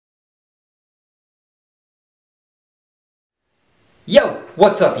Yo,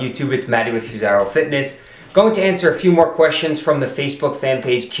 what's up YouTube? It's Matty with FusaroFitness. Going to answer a few more questions from the Facebook fan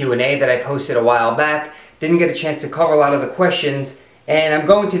page Q&A that I posted a while back. Didn't get a chance to cover a lot of the questions, and I'm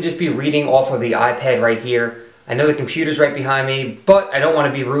going to just be reading off of the iPad right here. I know the computer's right behind me, but I don't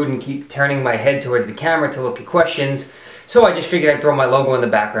want to be rude and keep turning my head towards the camera to look at questions, so I just figured I'd throw my logo in the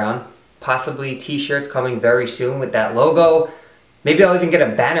background. Possibly t-shirts coming very soon with that logo. Maybe I'll even get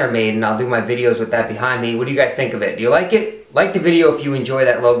a banner made and I'll do my videos with that behind me. What do you guys think of it? Do you like it? Like the video if you enjoy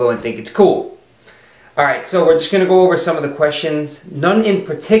that logo and think it's cool. Alright, so we're just going to go over some of the questions. None in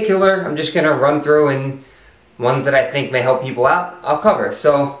particular. I'm just going to run through, and ones that I think may help people out, I'll cover.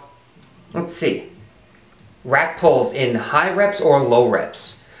 So, let's see. Rack pulls in high reps or low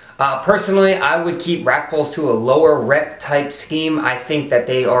reps? Personally, I would keep rack pulls to a lower rep type scheme. I think that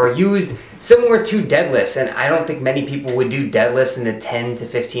they are used similar to deadlifts, and I don't think many people would do deadlifts in the 10 to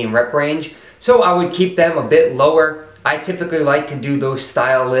 15 rep range. So I would keep them a bit lower. I typically like to do those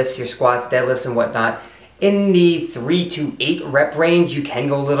style lifts, your squats, deadlifts, and whatnot, in the 3 to 8 rep range. You can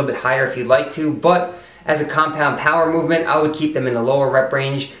go a little bit higher if you'd like to, but as a compound power movement, I would keep them in the lower rep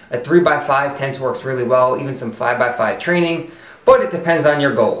range. A 3x5 tends to work really well, even some 5x5 training, but it depends on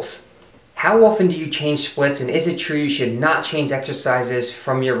your goals. How often do you change splits, and is it true you should not change exercises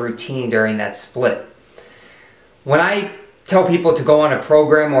from your routine during that split? When I tell people to go on a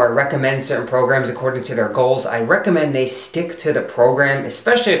program, or I recommend certain programs according to their goals, I recommend they stick to the program,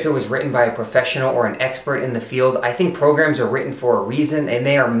 especially if it was written by a professional or an expert in the field. I think programs are written for a reason, and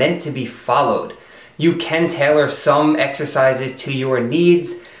they are meant to be followed. You can tailor some exercises to your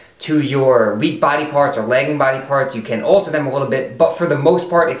needs, to your weak body parts or lagging body parts. You can alter them a little bit, but for the most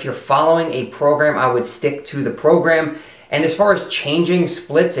part, if you're following a program, I would stick to the program. And as far as changing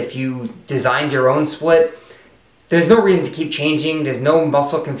splits, if you designed your own split, there's no reason to keep changing. There's no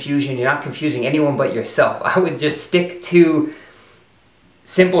muscle confusion. You're not confusing anyone but yourself. I would just stick to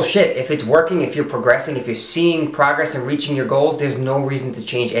simple shit. If it's working, if you're progressing, if you're seeing progress and reaching your goals, there's no reason to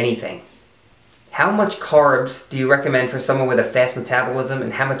change anything. How much carbs do you recommend for someone with a fast metabolism,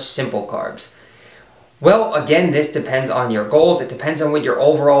 and how much simple carbs? Well, again, this depends on your goals. It depends on what your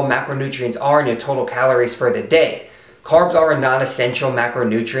overall macronutrients are and your total calories for the day. Carbs are a non-essential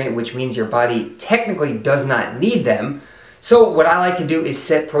macronutrient, which means your body technically does not need them. So what I like to do is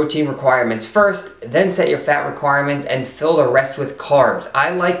set protein requirements first, then set your fat requirements, and fill the rest with carbs.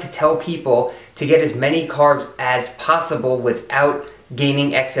 I like to tell people to get as many carbs as possible without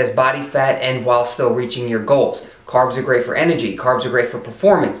gaining excess body fat and while still reaching your goals. Carbs are great for energy. Carbs are great for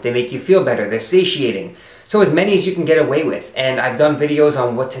performance. They make you feel better. They're satiating. So as many as you can get away with. And I've done videos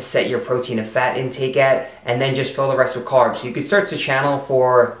on what to set your protein and fat intake at, and then just fill the rest with carbs. So you could search the channel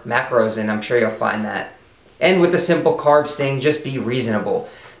for macros, and I'm sure you'll find that. And with the simple carbs thing, just be reasonable.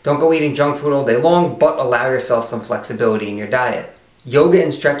 Don't go eating junk food all day long, but allow yourself some flexibility in your diet. Yoga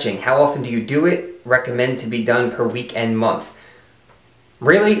and stretching. How often do you do it? Recommend to be done per week and month.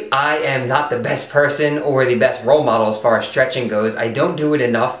 Really, I am not the best person or the best role model as far as stretching goes. I don't do it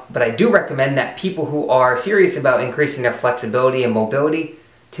enough, but I do recommend that people who are serious about increasing their flexibility and mobility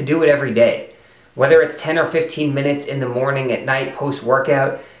to do it every day. Whether it's 10 or 15 minutes in the morning, at night,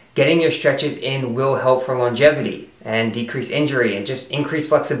 post-workout, getting your stretches in will help for longevity and decrease injury and just increase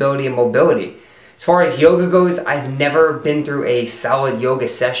flexibility and mobility. As far as yoga goes, I've never been through a solid yoga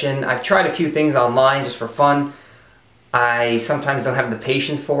session. I've tried a few things online just for fun. I sometimes don't have the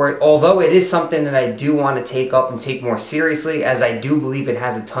patience for it, although it is something that I do want to take up and take more seriously, as I do believe it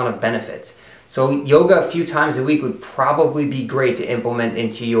has a ton of benefits. So yoga a few times a week would probably be great to implement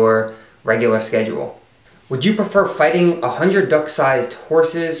into your regular schedule. Would you prefer fighting 100 duck-sized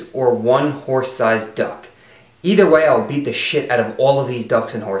horses or one horse-sized duck? Either way, I'll beat the shit out of all of these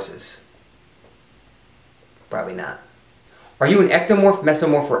ducks and horses. Probably not. Are you an ectomorph,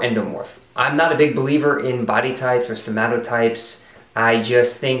 mesomorph, or endomorph? I'm not a big believer in body types or somatotypes. I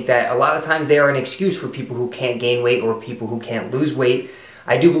just think that a lot of times they are an excuse for people who can't gain weight or people who can't lose weight.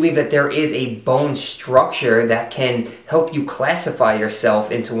 I do believe that there is a bone structure that can help you classify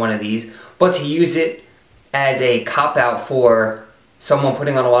yourself into one of these, but to use it as a cop-out for someone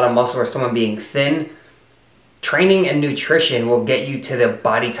putting on a lot of muscle or someone being thin, training and nutrition will get you to the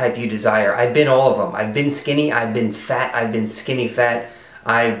body type you desire. I've been all of them. I've been skinny, I've been fat, I've been skinny fat,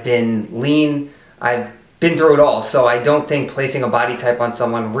 I've been lean, I've been through it all. So I don't think placing a body type on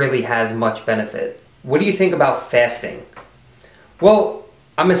someone really has much benefit. What do you think about fasting? Well,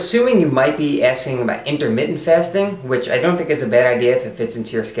 I'm assuming you might be asking about intermittent fasting, which I don't think is a bad idea if it fits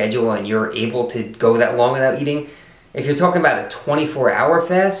into your schedule and you're able to go that long without eating. If you're talking about a 24-hour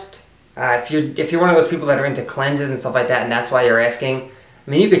fast, if you're one of those people that are into cleanses and stuff like that, and that's why you're asking, I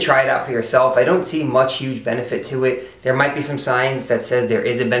mean, you could try it out for yourself. I don't see much huge benefit to it. There might be some science that says there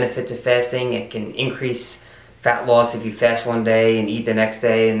is a benefit to fasting. It can increase fat loss if you fast one day and eat the next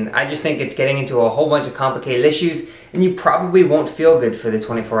day. And I just think it's getting into a whole bunch of complicated issues, and you probably won't feel good for the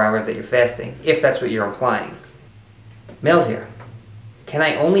 24 hours that you're fasting, if that's what you're implying. Males here. Can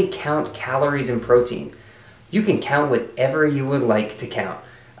I only count calories and protein? You can count whatever you would like to count.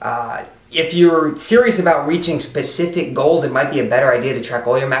 If you're serious about reaching specific goals, it might be a better idea to track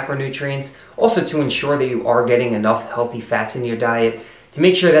all your macronutrients. Also to ensure that you are getting enough healthy fats in your diet, to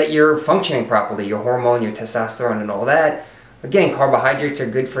make sure that you're functioning properly, your hormone, your testosterone, and all that. Again, carbohydrates are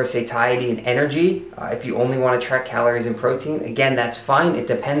good for satiety and energy. If you only want to track calories and protein, again, that's fine. It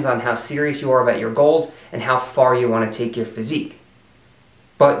depends on how serious you are about your goals and how far you want to take your physique.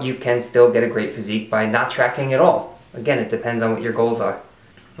 But you can still get a great physique by not tracking at all. Again, it depends on what your goals are.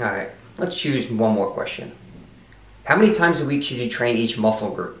 All right, let's choose one more question. How many times a week should you train each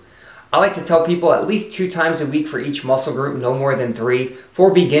muscle group? I like to tell people at least 2 times a week for each muscle group, no more than 3.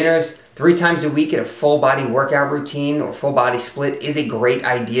 For beginners, 3 times a week at a full body workout routine or full body split is a great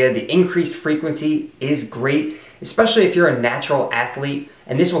idea. The increased frequency is great, especially if you're a natural athlete.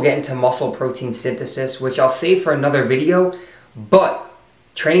 And this will get into muscle protein synthesis, which I'll save for another video. But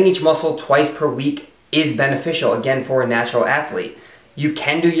training each muscle twice per week is beneficial, again, for a natural athlete. You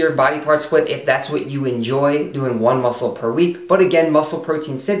can do your body part split if that's what you enjoy, doing 1 muscle per week. But again, muscle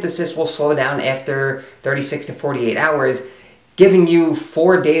protein synthesis will slow down after 36 to 48 hours, giving you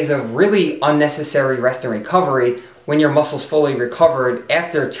 4 days of really unnecessary rest and recovery. When your muscle's fully recovered,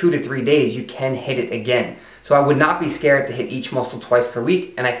 after 2 to 3 days, you can hit it again. So I would not be scared to hit each muscle twice per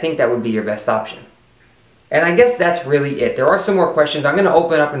week, and I think that would be your best option. And I guess that's really it. There are some more questions. I'm going to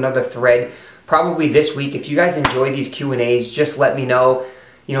open up another thread probably this week. If you guys enjoy these Q&As, just let me know.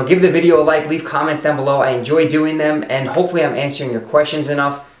 You know, give the video a like, leave comments down below. I enjoy doing them, and hopefully I'm answering your questions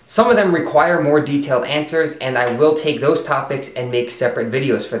enough. Some of them require more detailed answers, and I will take those topics and make separate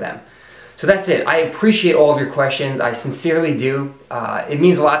videos for them. So that's it. I appreciate all of your questions. I sincerely do. It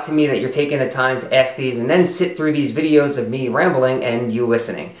means a lot to me that you're taking the time to ask these and then sit through these videos of me rambling and you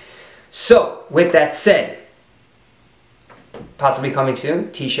listening. So, with that said, possibly coming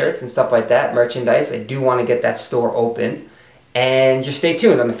soon, t-shirts and stuff like that, merchandise. I do want to get that store open. And just stay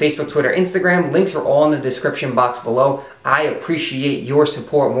tuned on the Facebook, Twitter, Instagram. Links are all in the description box below. I appreciate your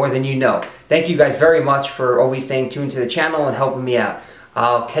support more than you know. Thank you guys very much for always staying tuned to the channel and helping me out.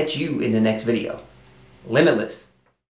 I'll catch you in the next video. Limitless.